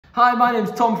Hi, my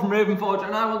name's Tom from Ravenforge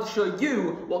and I want to show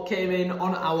you what came in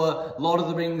on our Lord of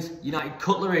the Rings United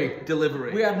Cutlery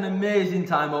delivery. We had an amazing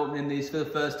time opening these for the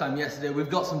first time yesterday. We've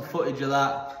got some footage of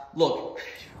that. Look.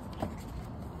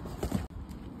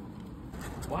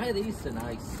 Why are these so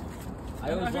nice?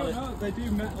 I don't know, they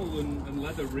do metal and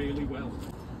leather really well.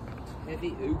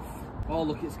 Heavy oof. Oh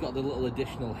look, it's got the little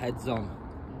additional heads on.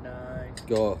 Nice.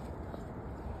 Go.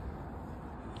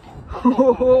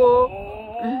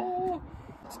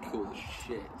 It's cool as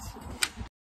shit.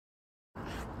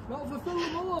 Not for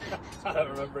film. I don't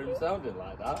remember him sounding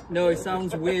like that. No, it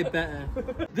sounds way better.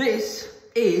 This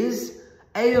is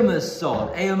Eomer's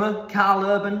sword. Eomer, Carl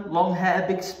Urban, long hair,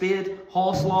 big speared,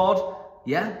 horse lord.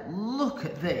 Yeah, look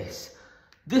at this.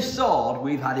 This sword,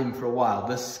 we've had him for a while.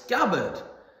 The scabbard.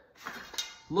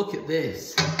 Look at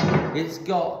this. It's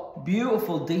got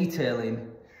beautiful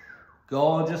detailing.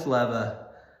 Gorgeous leather.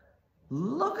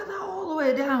 Look at that all the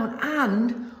way down.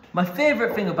 And my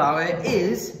favourite thing about it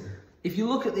is, if you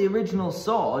look at the original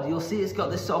sword, you'll see it's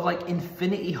got this sort of like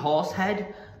infinity horse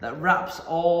head that wraps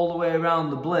all the way around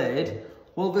the blade.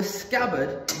 Well, the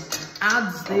scabbard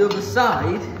adds the other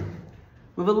side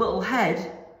with a little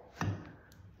head.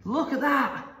 Look at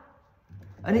that.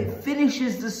 And it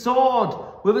finishes the sword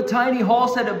with a tiny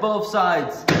horse head at both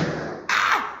sides.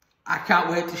 Ah! I can't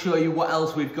wait to show you what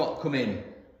else we've got coming.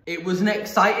 It was an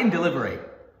exciting delivery.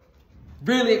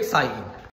 Really exciting.